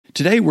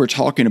Today we're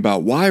talking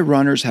about why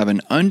runners have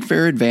an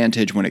unfair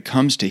advantage when it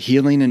comes to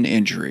healing an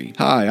injury.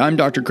 Hi, I'm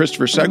Dr.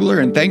 Christopher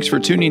Segler, and thanks for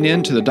tuning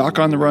in to the Doc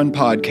on the Run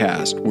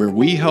podcast, where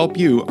we help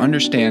you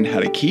understand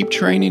how to keep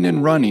training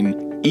and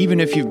running even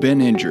if you've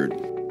been injured.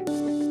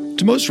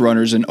 To most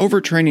runners, an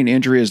overtraining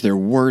injury is their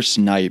worst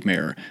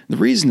nightmare. The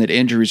reason that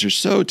injuries are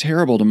so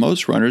terrible to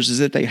most runners is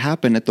that they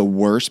happen at the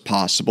worst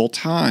possible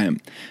time.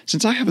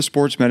 Since I have a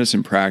sports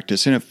medicine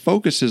practice and it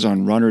focuses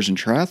on runners and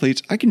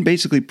triathletes, I can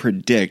basically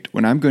predict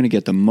when I'm going to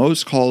get the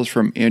most calls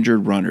from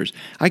injured runners.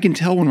 I can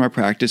tell when my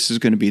practice is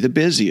going to be the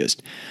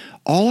busiest.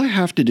 All I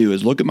have to do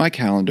is look at my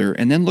calendar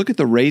and then look at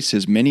the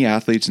races many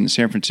athletes in the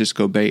San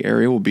Francisco Bay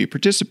Area will be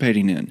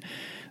participating in.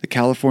 The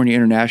California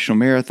International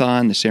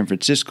Marathon, the San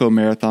Francisco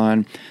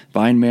Marathon,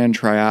 Vineman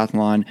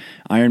Triathlon,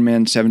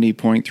 Ironman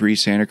 70.3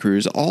 Santa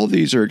Cruz, all of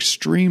these are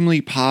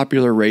extremely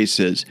popular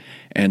races,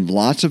 and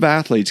lots of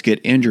athletes get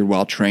injured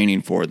while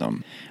training for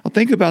them. Now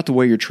think about the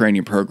way your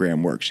training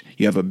program works.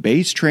 You have a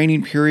base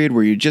training period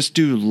where you just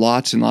do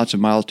lots and lots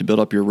of miles to build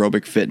up your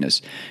aerobic fitness.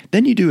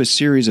 Then you do a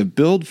series of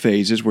build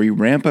phases where you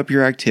ramp up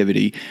your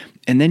activity,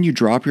 and then you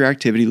drop your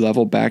activity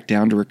level back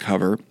down to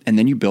recover, and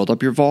then you build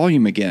up your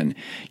volume again.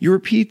 You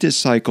repeat this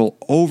cycle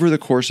over the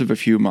course of a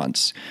few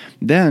months.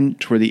 Then,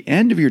 toward the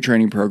end of your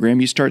training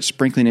program, you start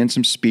sprinkling in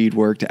some speed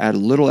work to add a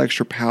little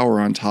extra power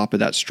on top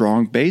of that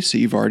strong base that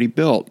you've already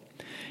built.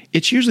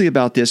 It's usually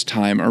about this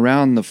time,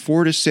 around the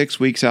 4 to 6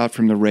 weeks out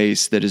from the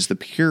race, that is the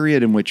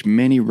period in which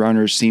many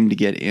runners seem to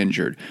get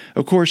injured.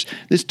 Of course,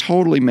 this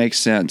totally makes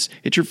sense.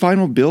 It's your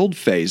final build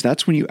phase.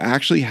 That's when you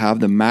actually have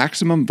the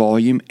maximum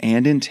volume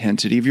and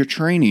intensity of your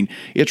training.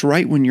 It's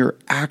right when you're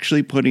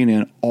actually putting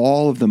in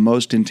all of the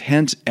most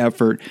intense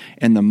effort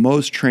and the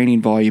most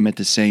training volume at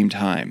the same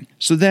time.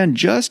 So then,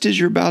 just as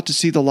you're about to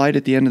see the light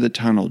at the end of the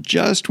tunnel,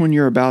 just when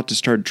you're about to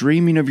start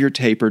dreaming of your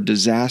taper,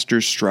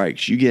 disaster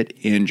strikes. You get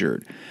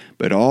injured.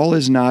 But all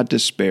is not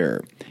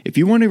despair. If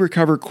you want to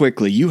recover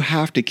quickly, you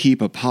have to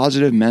keep a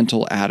positive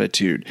mental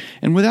attitude.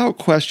 And without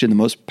question, the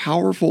most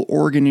powerful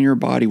organ in your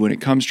body when it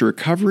comes to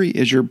recovery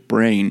is your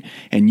brain.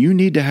 And you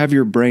need to have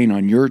your brain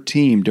on your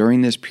team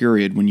during this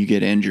period when you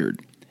get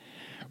injured.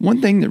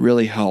 One thing that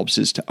really helps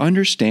is to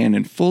understand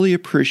and fully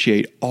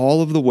appreciate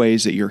all of the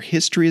ways that your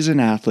history as an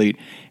athlete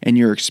and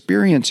your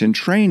experience in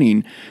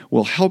training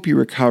will help you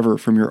recover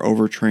from your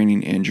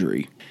overtraining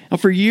injury. Now,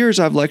 for years,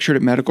 I've lectured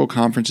at medical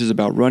conferences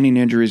about running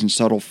injuries and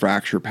subtle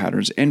fracture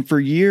patterns, and for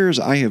years,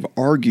 I have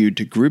argued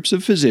to groups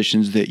of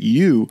physicians that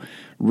you,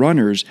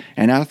 runners,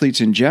 and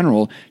athletes in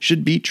general,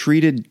 should be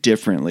treated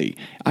differently.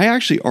 I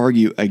actually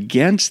argue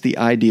against the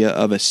idea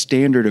of a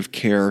standard of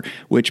care,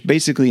 which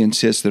basically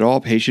insists that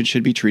all patients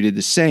should be treated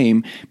the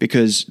same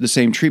because the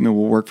same treatment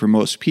will work for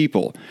most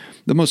people.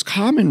 The most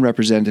common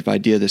representative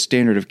idea of the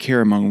standard of care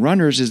among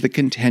runners is the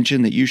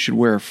contention that you should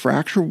wear a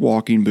fracture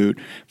walking boot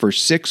for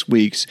 6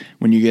 weeks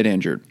when you get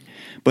injured.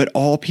 But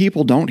all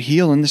people don't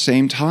heal in the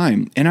same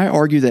time, and I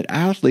argue that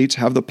athletes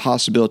have the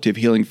possibility of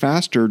healing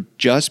faster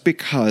just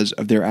because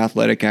of their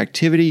athletic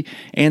activity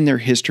and their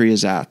history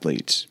as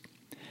athletes.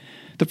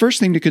 The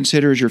first thing to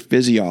consider is your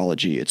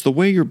physiology. It's the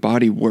way your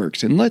body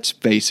works. And let's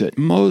face it,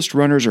 most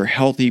runners are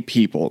healthy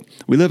people.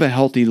 We live a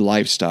healthy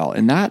lifestyle,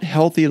 and that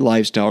healthy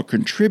lifestyle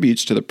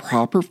contributes to the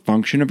proper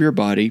function of your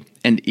body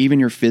and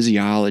even your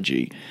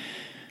physiology.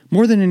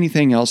 More than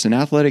anything else, an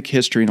athletic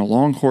history and a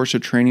long course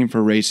of training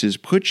for races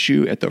puts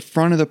you at the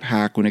front of the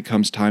pack when it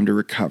comes time to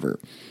recover.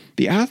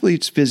 The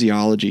athlete's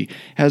physiology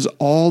has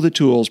all the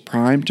tools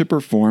primed to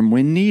perform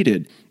when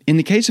needed. In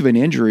the case of an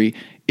injury,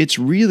 it's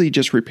really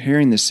just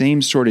repairing the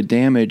same sort of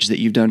damage that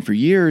you've done for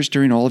years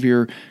during all of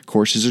your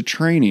courses of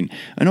training.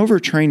 An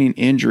overtraining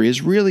injury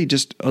is really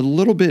just a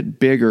little bit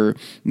bigger,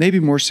 maybe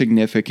more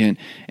significant,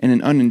 and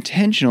an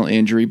unintentional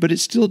injury, but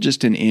it's still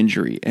just an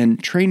injury.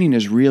 And training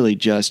is really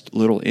just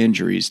little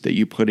injuries that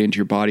you put into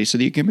your body so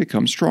that you can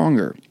become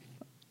stronger.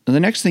 Now, the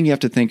next thing you have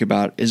to think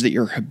about is that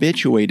you're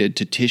habituated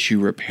to tissue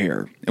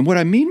repair. And what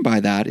I mean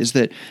by that is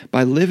that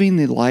by living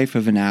the life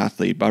of an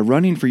athlete, by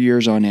running for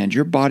years on end,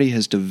 your body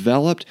has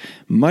developed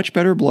much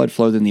better blood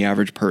flow than the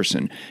average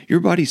person.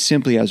 Your body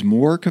simply has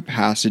more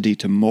capacity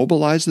to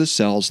mobilize the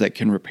cells that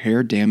can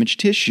repair damaged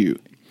tissue.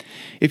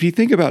 If you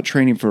think about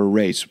training for a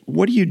race,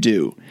 what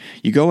do?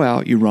 You go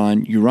out, you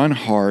run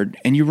hard,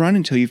 and you run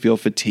until you feel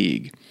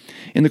fatigue.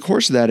 In the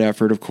course of that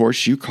effort, of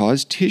course, you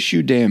cause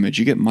tissue damage.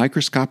 You get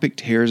microscopic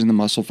tears in the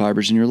muscle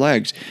fibers in your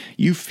legs.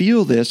 You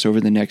feel this over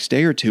the next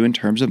day or two in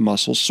terms of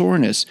muscle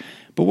soreness.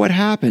 But what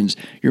happens?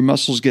 Your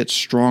muscles get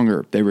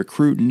stronger. They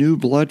recruit new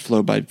blood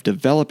flow by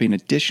developing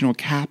additional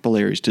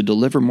capillaries to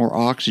deliver more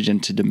oxygen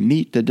to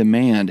meet the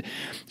demand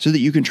so that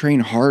you can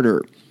train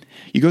harder.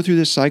 You go through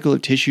this cycle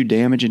of tissue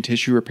damage and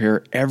tissue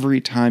repair every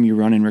time you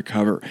run and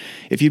recover.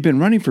 If you've been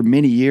running for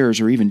many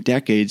years or even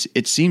decades,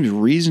 it seems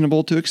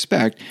reasonable to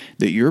expect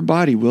that your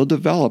body will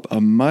develop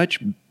a much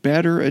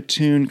better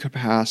attuned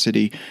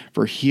capacity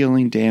for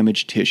healing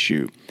damaged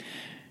tissue.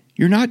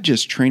 You're not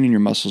just training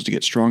your muscles to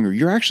get stronger,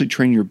 you're actually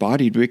training your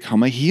body to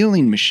become a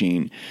healing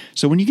machine.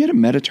 So when you get a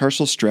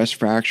metatarsal stress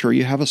fracture, or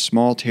you have a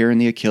small tear in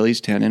the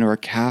Achilles tendon or a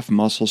calf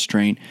muscle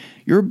strain,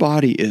 your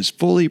body is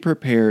fully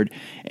prepared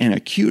and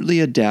acutely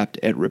adept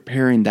at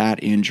repairing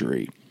that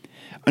injury.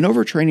 An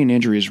overtraining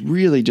injury is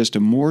really just a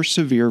more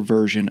severe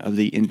version of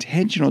the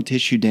intentional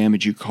tissue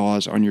damage you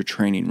cause on your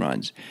training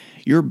runs.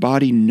 Your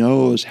body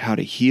knows how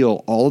to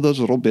heal all of those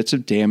little bits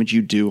of damage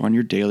you do on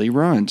your daily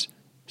runs.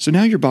 So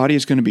now your body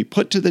is going to be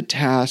put to the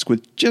task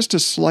with just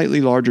a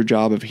slightly larger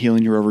job of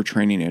healing your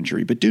overtraining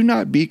injury. But do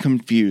not be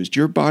confused.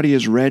 Your body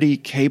is ready,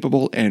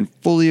 capable, and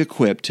fully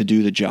equipped to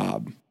do the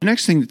job. The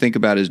next thing to think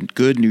about is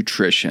good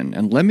nutrition.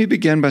 And let me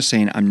begin by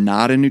saying I'm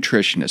not a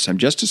nutritionist. I'm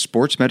just a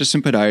sports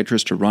medicine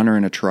podiatrist, a runner,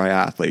 and a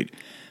triathlete.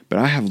 But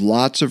I have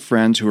lots of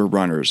friends who are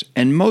runners,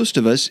 and most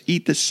of us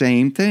eat the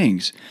same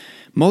things.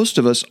 Most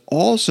of us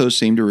also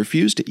seem to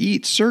refuse to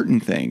eat certain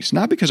things,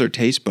 not because our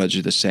taste buds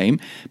are the same,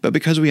 but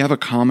because we have a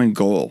common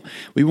goal.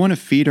 We want to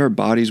feed our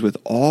bodies with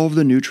all of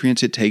the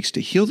nutrients it takes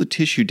to heal the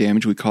tissue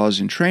damage we cause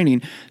in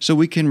training so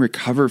we can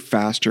recover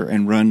faster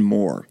and run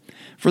more.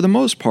 For the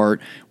most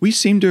part, we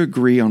seem to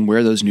agree on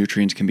where those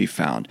nutrients can be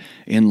found.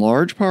 In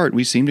large part,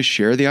 we seem to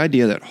share the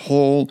idea that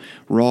whole,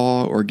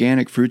 raw,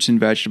 organic fruits and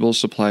vegetables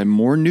supply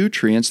more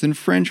nutrients than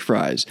French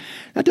fries.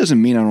 That doesn't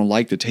mean I don't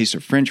like the taste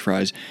of French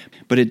fries,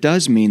 but it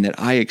does mean that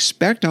I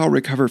expect I'll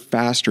recover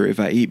faster if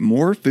I eat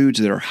more foods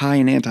that are high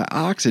in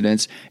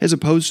antioxidants as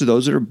opposed to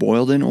those that are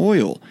boiled in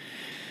oil.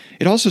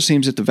 It also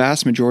seems that the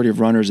vast majority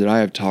of runners that I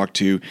have talked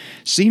to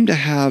seem to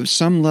have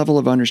some level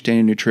of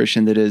understanding of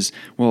nutrition that is,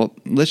 well,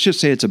 let's just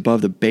say it's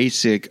above the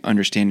basic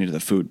understanding of the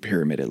food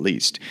pyramid at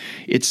least.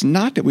 It's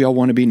not that we all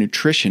want to be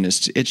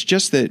nutritionists, it's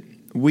just that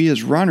we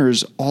as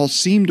runners all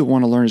seem to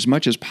want to learn as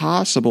much as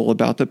possible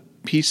about the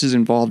pieces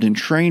involved in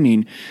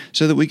training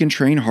so that we can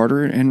train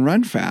harder and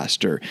run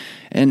faster.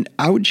 And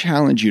I would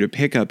challenge you to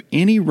pick up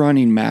any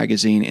running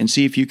magazine and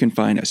see if you can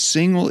find a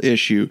single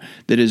issue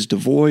that is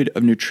devoid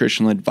of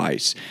nutritional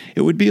advice.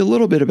 It would be a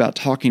little bit about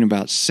talking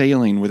about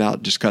sailing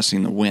without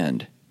discussing the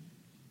wind.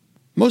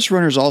 Most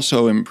runners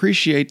also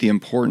appreciate the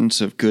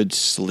importance of good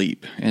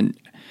sleep. And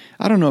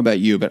I don't know about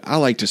you, but I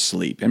like to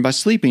sleep. And by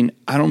sleeping,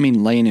 I don't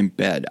mean laying in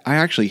bed. I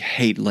actually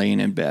hate laying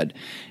in bed.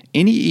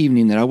 Any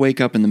evening that I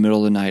wake up in the middle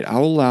of the night, I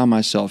will allow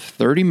myself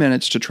 30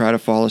 minutes to try to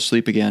fall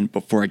asleep again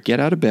before I get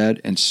out of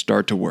bed and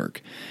start to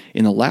work.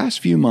 In the last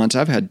few months,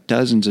 I've had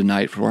dozens of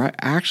nights where I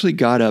actually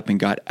got up and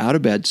got out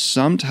of bed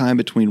sometime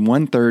between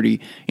 1:30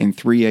 and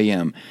 3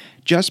 a.m.,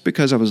 just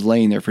because I was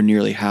laying there for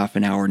nearly half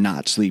an hour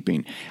not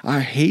sleeping.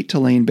 I hate to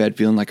lay in bed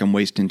feeling like I'm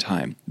wasting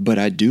time, but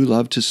I do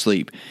love to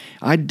sleep.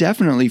 I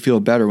definitely feel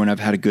better when I've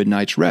had a good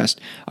night's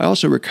rest. I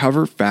also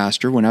recover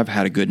faster when I've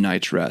had a good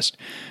night's rest.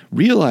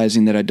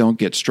 Realizing that I don't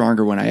get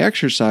stronger when I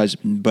exercise,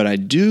 but I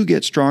do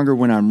get stronger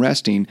when I'm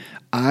resting,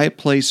 I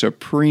place a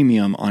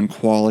premium on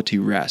quality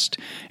rest.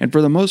 And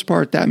for the most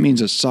part, that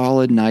means a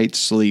solid night's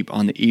sleep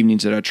on the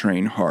evenings that I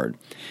train hard.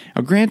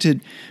 Now,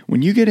 granted,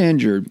 when you get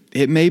injured,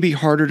 it may be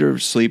harder to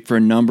sleep for a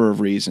number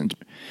of reasons.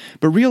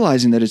 But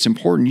realizing that it's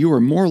important, you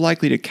are more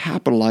likely to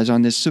capitalize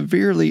on this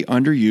severely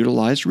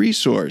underutilized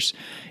resource.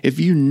 If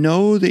you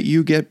know that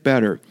you get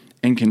better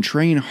and can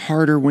train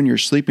harder when you're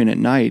sleeping at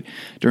night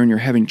during your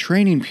heavy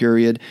training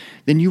period,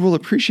 then you will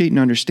appreciate and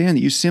understand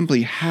that you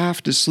simply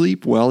have to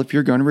sleep well if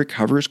you're going to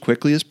recover as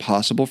quickly as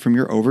possible from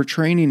your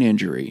overtraining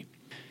injury.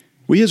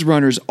 We as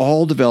runners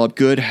all develop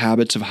good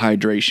habits of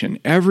hydration.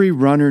 Every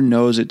runner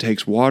knows it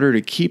takes water to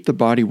keep the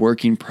body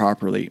working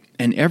properly,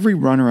 and every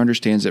runner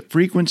understands that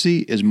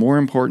frequency is more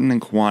important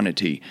than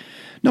quantity.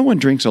 No one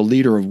drinks a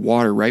liter of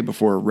water right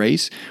before a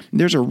race.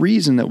 There's a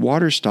reason that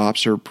water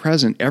stops are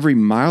present every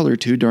mile or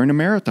two during a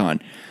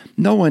marathon.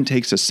 No one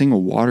takes a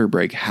single water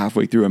break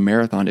halfway through a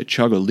marathon to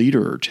chug a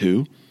liter or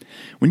two.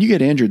 When you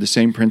get injured, the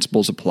same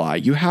principles apply.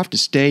 You have to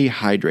stay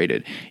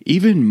hydrated.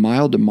 Even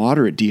mild to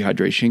moderate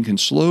dehydration can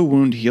slow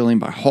wound healing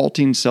by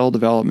halting cell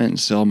development and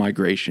cell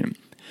migration.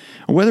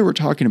 Whether we're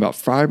talking about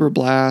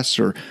fibroblasts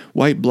or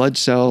white blood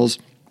cells,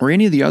 or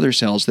any of the other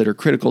cells that are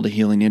critical to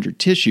healing injured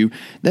tissue,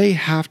 they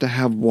have to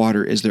have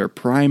water as their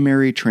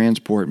primary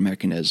transport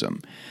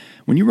mechanism.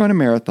 When you run a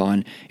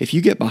marathon, if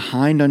you get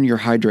behind on your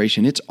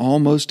hydration, it's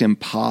almost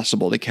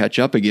impossible to catch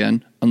up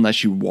again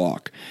unless you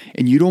walk.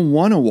 And you don't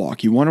want to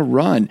walk, you want to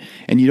run.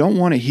 And you don't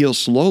want to heal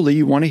slowly,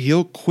 you want to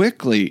heal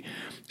quickly.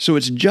 So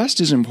it's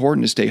just as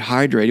important to stay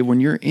hydrated when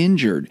you're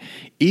injured.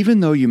 Even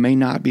though you may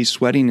not be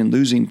sweating and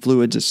losing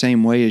fluids the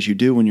same way as you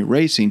do when you're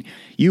racing,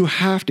 you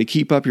have to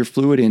keep up your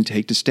fluid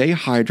intake to stay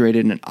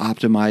hydrated and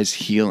optimize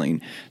healing.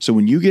 So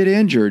when you get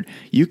injured,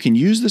 you can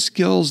use the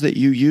skills that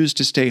you use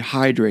to stay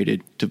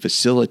hydrated to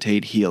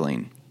facilitate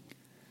healing.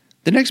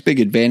 The next big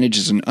advantage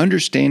is an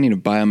understanding of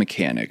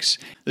biomechanics.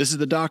 This is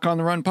the Doc on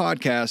the Run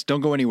podcast.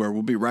 Don't go anywhere.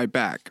 We'll be right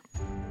back.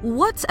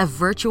 What's a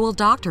virtual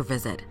doctor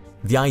visit?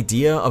 The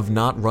idea of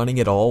not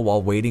running at all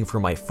while waiting for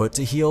my foot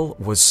to heal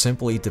was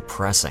simply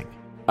depressing.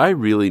 I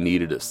really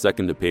needed a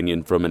second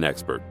opinion from an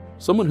expert,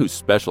 someone who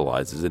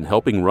specializes in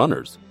helping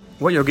runners.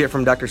 What you'll get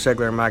from Dr.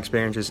 Segler, in my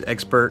experience, is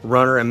expert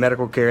runner and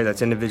medical care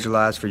that's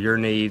individualized for your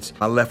needs.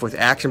 I left with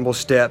actionable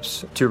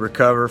steps to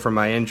recover from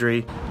my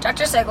injury.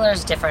 Dr. Segler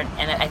is different,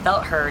 and I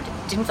felt heard,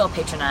 didn't feel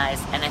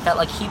patronized, and I felt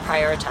like he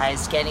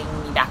prioritized getting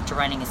me back to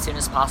running as soon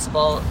as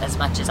possible, as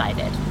much as I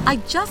did. I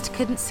just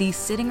couldn't see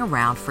sitting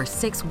around for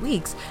 6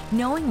 weeks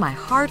knowing my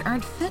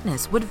hard-earned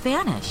fitness would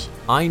vanish.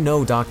 I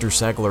know Dr.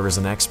 Segler is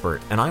an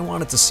expert, and I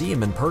wanted to see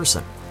him in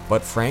person.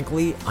 But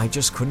frankly, I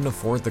just couldn't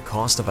afford the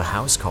cost of a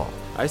house call.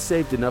 I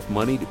saved enough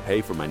money to pay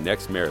for my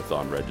next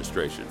marathon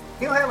registration.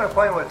 You'll have an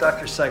appointment with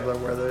Dr. Segler,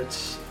 whether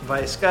it's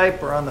via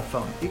Skype or on the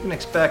phone. You can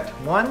expect,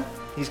 1,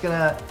 he's going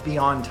to be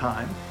on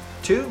time.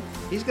 2,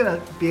 he's going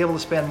to be able to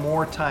spend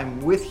more time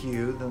with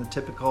you than the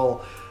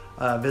typical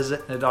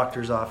visit in a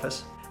doctor's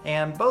office.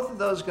 And both of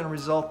those are going to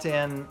result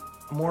in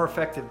a more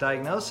effective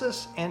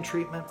diagnosis and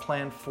treatment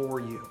plan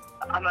for you.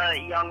 I'm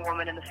a young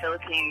woman in the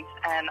Philippines,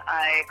 and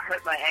I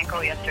hurt my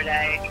ankle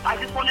yesterday. I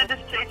just wanted to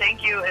say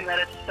thank you, and that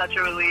it's such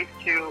a relief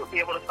to be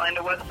able to find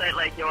a website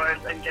like yours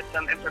and get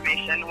some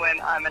information when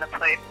I'm in a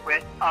place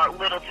with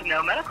little to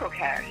no medical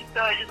care.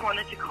 So I just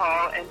wanted to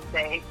call and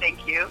say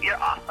thank you.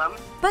 You're awesome.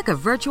 Book a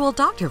virtual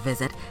doctor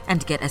visit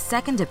and get a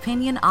second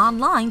opinion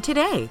online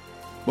today.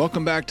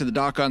 Welcome back to the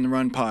Doc on the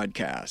Run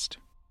podcast.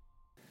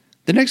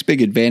 The next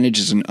big advantage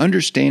is an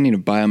understanding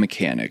of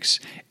biomechanics.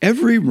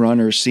 Every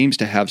runner seems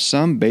to have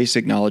some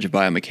basic knowledge of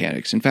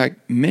biomechanics. In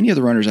fact, many of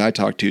the runners I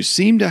talk to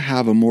seem to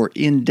have a more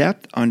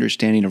in-depth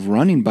understanding of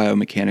running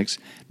biomechanics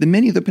than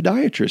many of the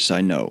podiatrists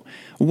I know.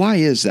 Why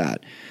is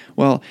that?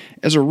 Well,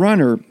 as a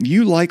runner,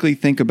 you likely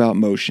think about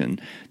motion,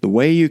 the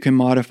way you can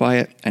modify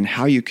it, and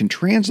how you can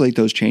translate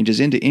those changes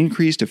into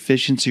increased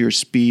efficiency or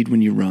speed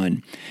when you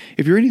run.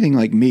 If you're anything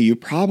like me, you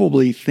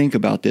probably think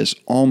about this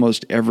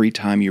almost every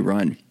time you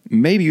run.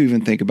 Maybe you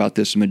even think about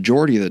this the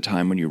majority of the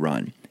time when you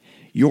run.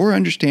 Your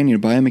understanding of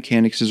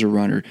biomechanics as a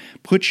runner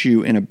puts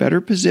you in a better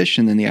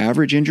position than the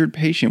average injured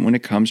patient when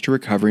it comes to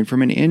recovering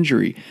from an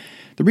injury.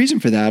 The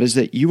reason for that is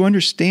that you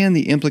understand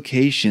the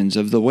implications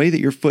of the way that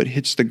your foot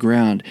hits the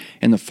ground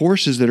and the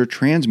forces that are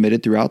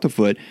transmitted throughout the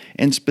foot,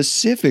 and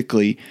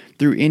specifically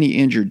through any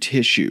injured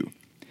tissue.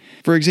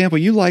 For example,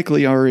 you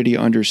likely already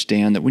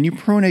understand that when you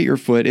pronate your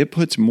foot, it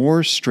puts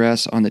more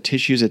stress on the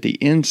tissues at the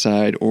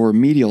inside or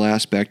medial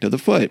aspect of the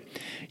foot.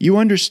 You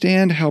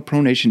understand how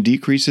pronation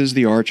decreases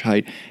the arch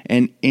height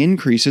and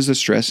increases the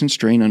stress and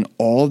strain on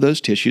all of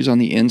those tissues on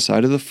the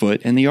inside of the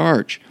foot and the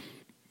arch.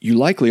 You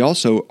likely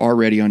also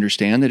already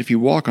understand that if you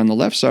walk on the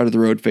left side of the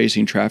road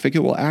facing traffic,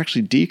 it will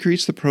actually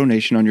decrease the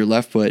pronation on your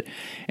left foot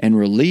and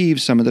relieve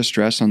some of the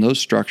stress on those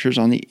structures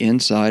on the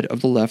inside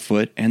of the left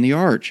foot and the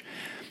arch.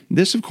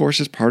 This, of course,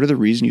 is part of the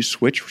reason you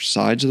switch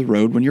sides of the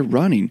road when you're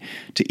running,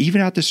 to even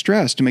out the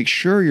stress, to make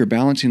sure you're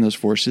balancing those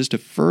forces to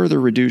further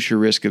reduce your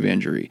risk of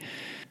injury.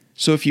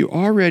 So if you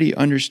already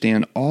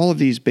understand all of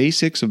these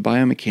basics of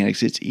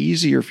biomechanics, it's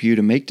easier for you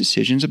to make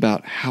decisions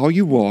about how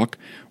you walk,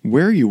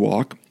 where you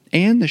walk,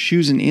 and the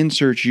shoes and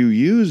inserts you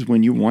use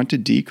when you want to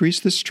decrease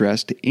the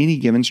stress to any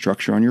given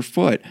structure on your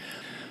foot.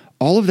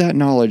 All of that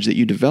knowledge that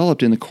you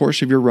developed in the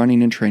course of your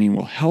running and training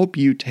will help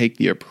you take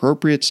the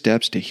appropriate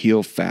steps to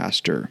heal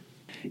faster.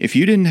 If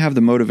you didn't have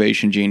the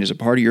motivation gene as a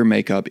part of your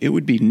makeup, it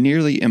would be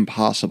nearly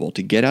impossible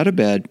to get out of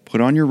bed, put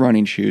on your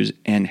running shoes,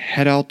 and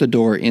head out the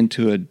door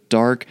into a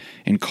dark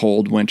and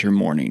cold winter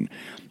morning.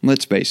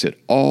 Let's face it,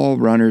 all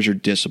runners are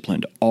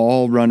disciplined,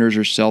 all runners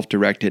are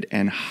self-directed,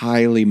 and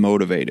highly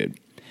motivated.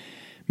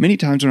 Many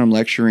times when I'm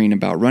lecturing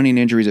about running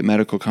injuries at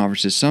medical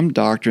conferences, some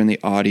doctor in the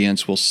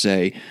audience will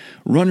say,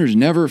 "Runners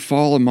never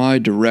follow my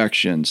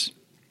directions."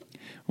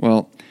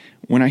 Well,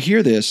 when I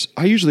hear this,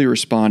 I usually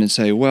respond and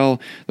say,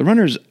 well, the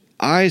runners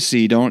I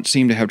see don't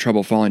seem to have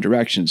trouble following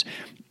directions.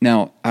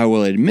 Now, I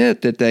will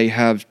admit that they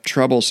have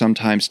trouble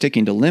sometimes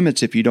sticking to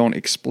limits if you don't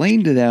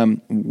explain to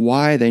them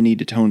why they need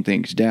to tone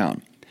things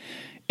down.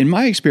 In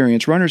my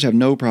experience, runners have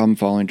no problem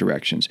following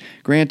directions.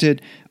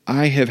 Granted,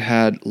 I have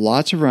had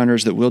lots of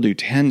runners that will do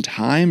 10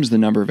 times the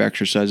number of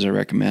exercises I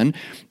recommend.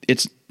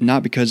 It's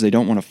not because they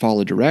don't want to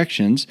follow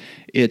directions.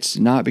 It's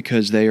not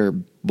because they are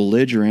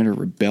belligerent or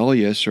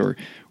rebellious or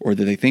that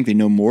they think they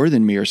know more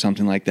than me or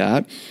something like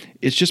that.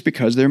 It's just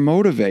because they're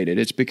motivated.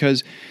 It's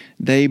because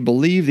they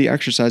believe the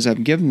exercise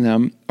I've given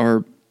them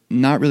are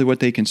not really what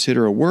they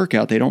consider a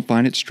workout. They don't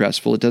find it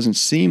stressful. It doesn't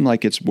seem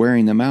like it's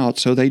wearing them out,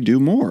 so they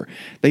do more.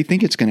 They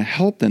think it's going to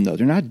help them, though.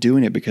 They're not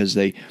doing it because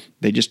they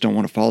just don't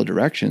want to follow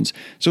directions.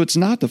 So it's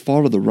not the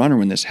fault of the runner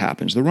when this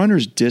happens. The runner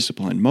is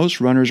disciplined.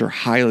 Most runners are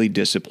highly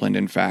disciplined,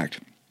 in fact.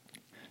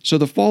 So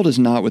the fault is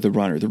not with the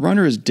runner. The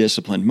runner is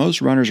disciplined.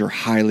 Most runners are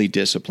highly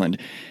disciplined.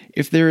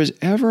 If there is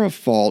ever a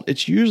fault,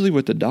 it's usually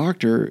with the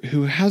doctor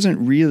who hasn't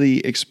really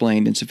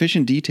explained in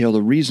sufficient detail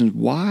the reasons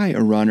why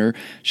a runner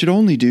should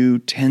only do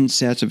 10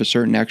 sets of a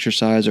certain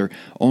exercise or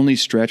only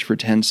stretch for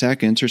 10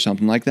 seconds or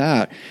something like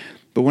that.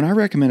 But when I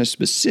recommend a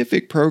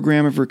specific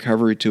program of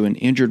recovery to an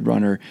injured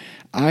runner,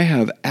 I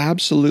have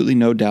absolutely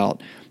no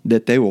doubt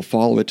that they will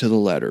follow it to the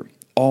letter.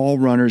 All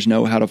runners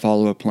know how to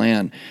follow a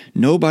plan.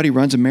 Nobody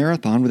runs a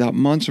marathon without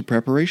months of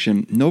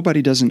preparation.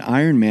 Nobody does an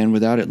Ironman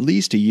without at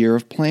least a year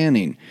of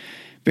planning.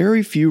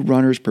 Very few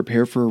runners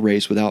prepare for a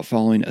race without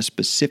following a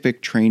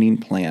specific training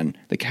plan.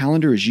 The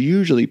calendar is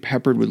usually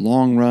peppered with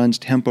long runs,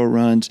 tempo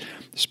runs,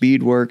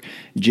 speed work,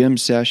 gym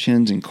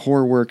sessions, and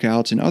core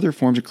workouts, and other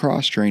forms of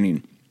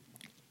cross-training.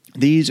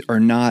 These are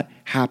not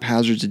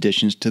haphazard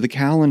additions to the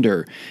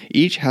calendar.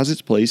 Each has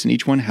its place, and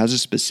each one has a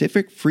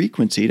specific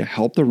frequency to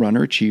help the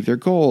runner achieve their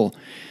goal.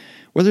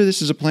 Whether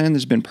this is a plan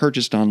that's been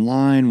purchased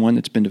online, one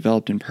that's been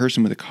developed in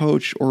person with a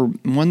coach, or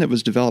one that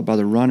was developed by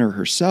the runner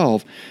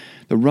herself,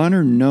 the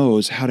runner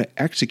knows how to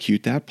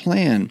execute that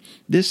plan.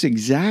 This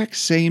exact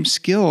same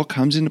skill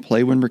comes into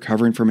play when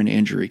recovering from an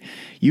injury.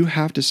 You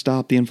have to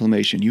stop the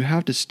inflammation. You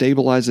have to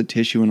stabilize the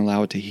tissue and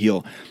allow it to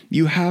heal.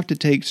 You have to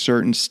take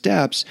certain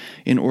steps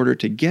in order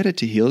to get it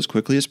to heal as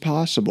quickly as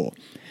possible.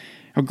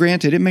 Now,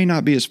 granted, it may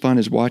not be as fun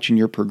as watching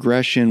your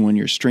progression when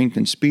your strength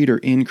and speed are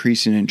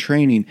increasing in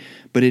training,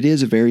 but it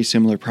is a very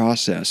similar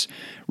process.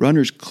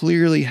 Runners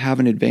clearly have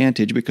an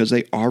advantage because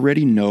they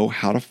already know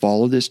how to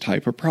follow this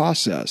type of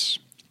process.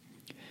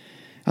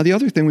 Now, the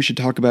other thing we should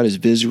talk about is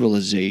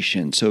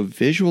visualization. So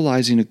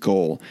visualizing a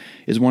goal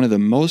is one of the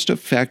most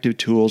effective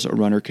tools a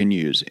runner can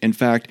use. In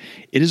fact,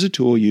 it is a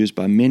tool used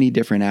by many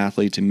different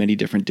athletes in many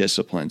different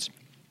disciplines.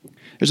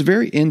 There's a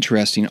very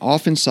interesting,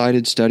 often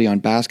cited study on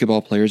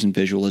basketball players and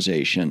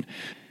visualization.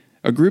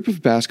 A group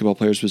of basketball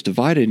players was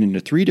divided into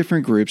 3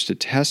 different groups to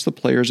test the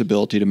player's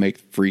ability to make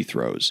free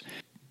throws.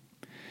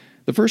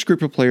 The first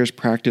group of players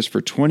practiced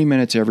for 20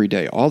 minutes every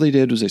day. All they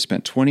did was they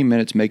spent 20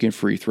 minutes making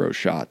free throw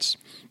shots.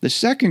 The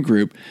second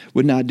group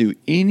would not do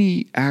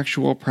any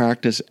actual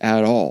practice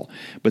at all,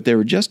 but they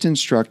were just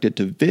instructed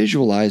to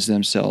visualize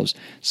themselves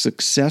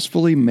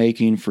successfully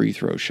making free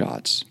throw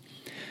shots.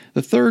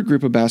 The third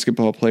group of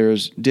basketball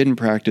players didn't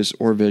practice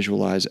or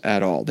visualize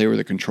at all. They were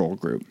the control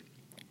group.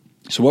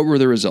 So what were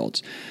the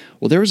results?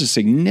 Well, there was a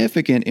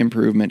significant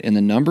improvement in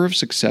the number of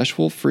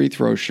successful free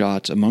throw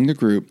shots among the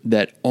group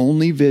that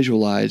only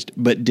visualized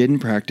but didn't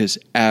practice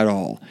at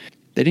all.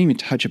 They didn't even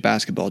touch a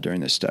basketball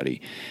during this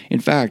study. In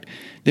fact,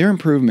 their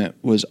improvement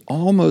was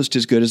almost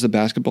as good as the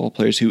basketball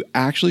players who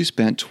actually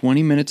spent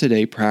 20 minutes a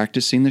day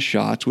practicing the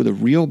shots with a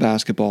real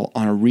basketball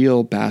on a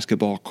real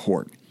basketball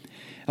court.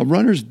 Now,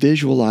 runners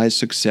visualize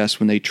success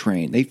when they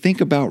train. They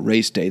think about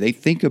race day. They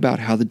think about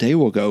how the day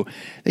will go.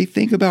 They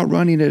think about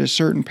running at a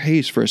certain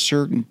pace for a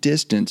certain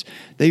distance.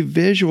 They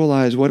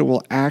visualize what it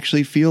will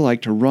actually feel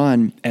like to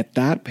run at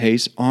that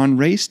pace on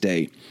race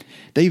day.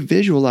 They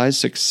visualize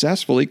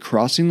successfully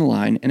crossing the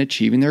line and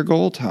achieving their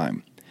goal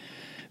time.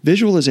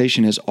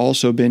 Visualization has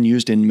also been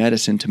used in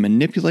medicine to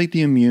manipulate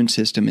the immune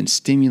system and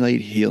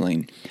stimulate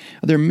healing.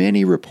 There are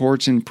many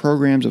reports and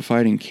programs of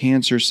fighting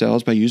cancer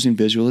cells by using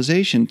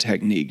visualization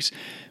techniques.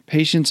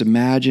 Patients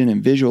imagine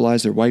and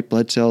visualize their white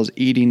blood cells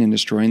eating and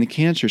destroying the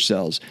cancer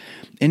cells.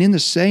 And in the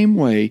same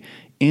way,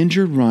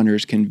 injured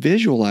runners can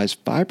visualize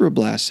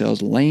fibroblast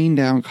cells laying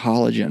down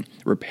collagen,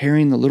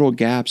 repairing the little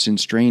gaps in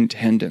strained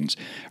tendons.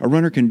 A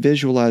runner can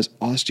visualize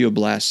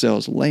osteoblast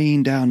cells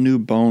laying down new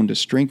bone to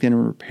strengthen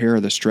and repair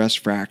the stress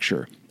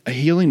fracture. A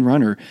healing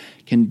runner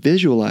can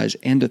visualize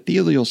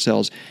endothelial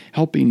cells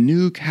helping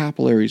new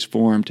capillaries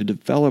form to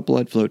develop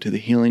blood flow to the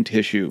healing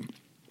tissue.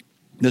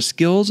 The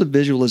skills of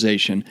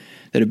visualization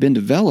that have been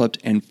developed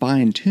and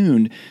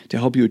fine-tuned to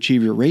help you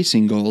achieve your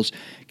racing goals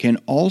can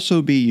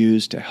also be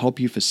used to help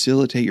you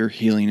facilitate your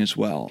healing as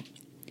well.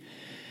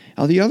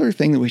 Now, the other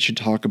thing that we should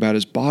talk about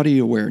is body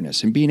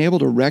awareness and being able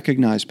to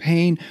recognize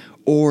pain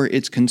or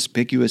its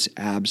conspicuous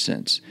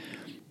absence.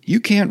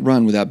 You can't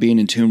run without being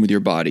in tune with your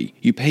body.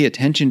 You pay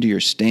attention to your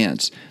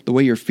stance, the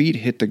way your feet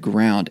hit the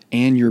ground,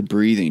 and your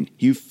breathing.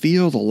 You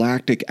feel the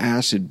lactic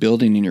acid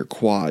building in your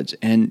quads,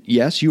 and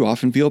yes, you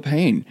often feel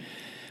pain.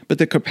 But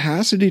the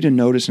capacity to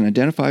notice and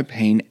identify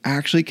pain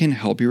actually can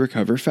help you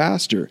recover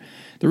faster.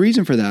 The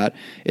reason for that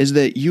is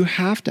that you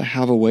have to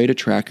have a way to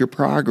track your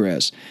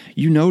progress.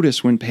 You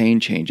notice when pain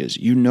changes.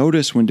 You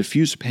notice when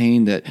diffuse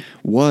pain that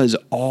was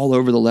all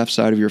over the left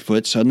side of your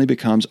foot suddenly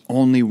becomes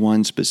only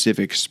one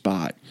specific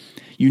spot.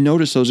 You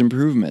notice those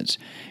improvements.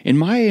 In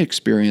my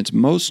experience,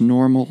 most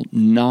normal,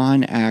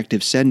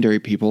 non-active, sedentary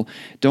people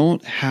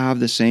don't have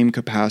the same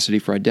capacity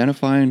for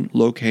identifying,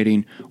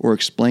 locating, or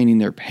explaining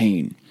their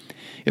pain.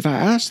 If I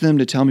ask them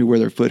to tell me where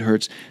their foot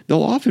hurts,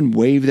 they'll often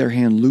wave their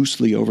hand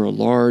loosely over a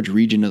large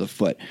region of the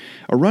foot.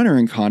 A runner,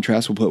 in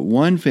contrast, will put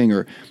one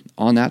finger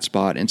on that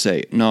spot and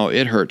say, "No,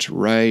 it hurts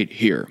right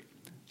here."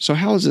 So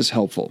how is this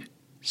helpful?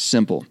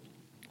 Simple.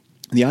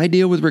 The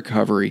idea with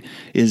recovery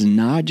is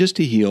not just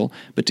to heal,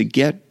 but to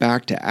get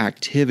back to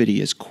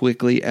activity as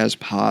quickly as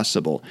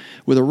possible.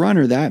 With a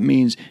runner, that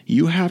means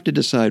you have to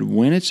decide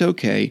when it's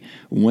okay,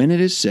 when it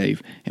is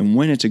safe, and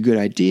when it's a good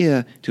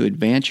idea to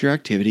advance your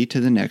activity to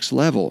the next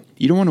level.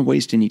 You don't want to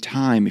waste any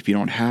time if you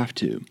don't have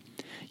to.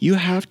 You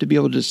have to be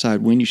able to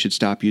decide when you should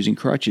stop using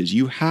crutches.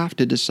 You have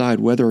to decide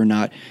whether or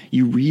not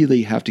you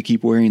really have to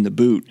keep wearing the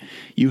boot.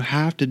 You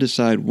have to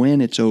decide when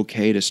it's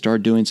okay to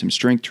start doing some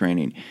strength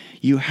training.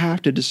 You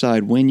have to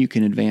decide when you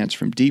can advance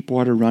from deep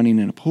water running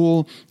in a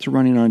pool to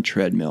running on a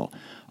treadmill.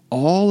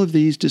 All of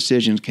these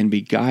decisions can be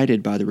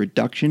guided by the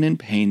reduction in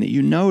pain that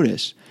you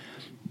notice.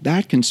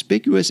 That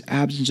conspicuous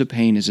absence of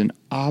pain is an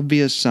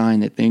obvious sign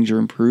that things are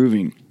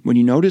improving. When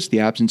you notice the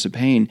absence of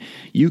pain,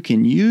 you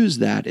can use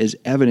that as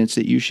evidence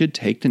that you should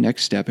take the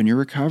next step in your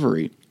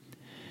recovery.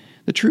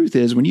 The truth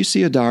is, when you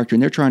see a doctor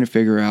and they're trying to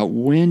figure out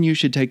when you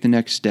should take the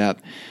next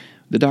step,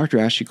 the doctor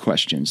asks you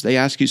questions. They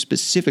ask you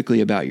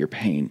specifically about your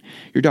pain.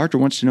 Your doctor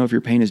wants to know if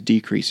your pain is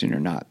decreasing or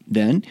not.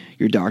 Then,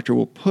 your doctor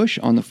will push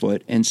on the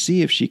foot and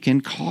see if she can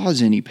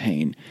cause any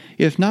pain.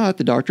 If not,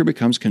 the doctor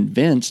becomes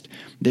convinced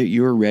that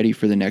you're ready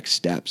for the next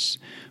steps.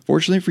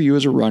 Fortunately for you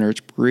as a runner,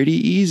 it's pretty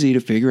easy to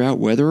figure out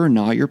whether or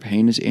not your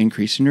pain is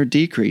increasing or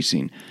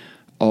decreasing.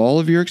 All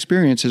of your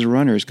experience as a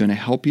runner is going to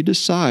help you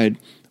decide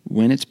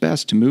when it's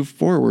best to move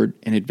forward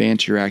and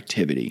advance your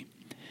activity.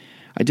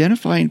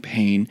 Identifying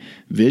pain,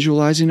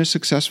 visualizing a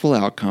successful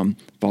outcome,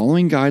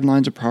 following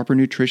guidelines of proper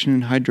nutrition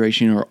and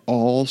hydration are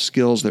all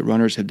skills that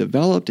runners have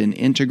developed and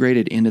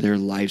integrated into their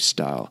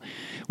lifestyle.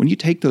 When you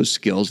take those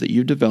skills that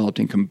you've developed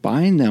and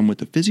combine them with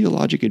the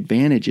physiologic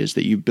advantages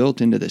that you've built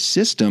into the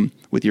system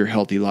with your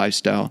healthy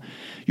lifestyle,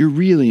 you're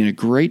really in a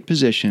great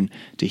position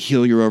to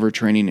heal your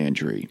overtraining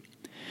injury.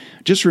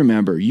 Just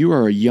remember, you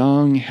are a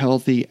young,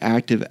 healthy,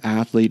 active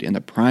athlete in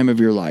the prime of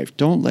your life.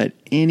 Don't let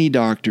any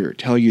doctor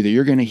tell you that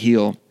you're going to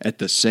heal at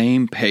the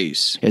same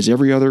pace as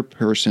every other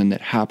person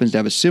that happens to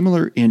have a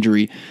similar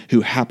injury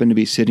who happened to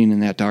be sitting in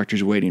that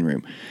doctor's waiting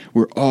room.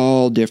 We're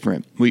all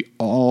different. We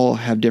all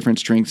have different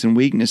strengths and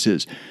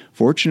weaknesses.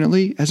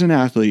 Fortunately, as an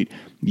athlete,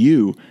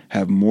 you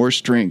have more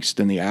strengths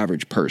than the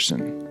average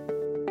person.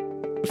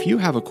 If you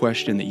have a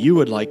question that you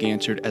would like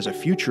answered as a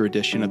future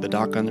edition of the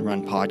Doc on the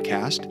Run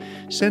podcast,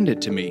 send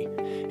it to me,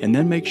 and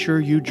then make sure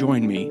you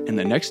join me in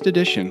the next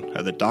edition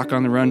of the Doc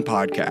on the Run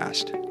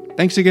podcast.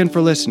 Thanks again for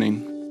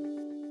listening.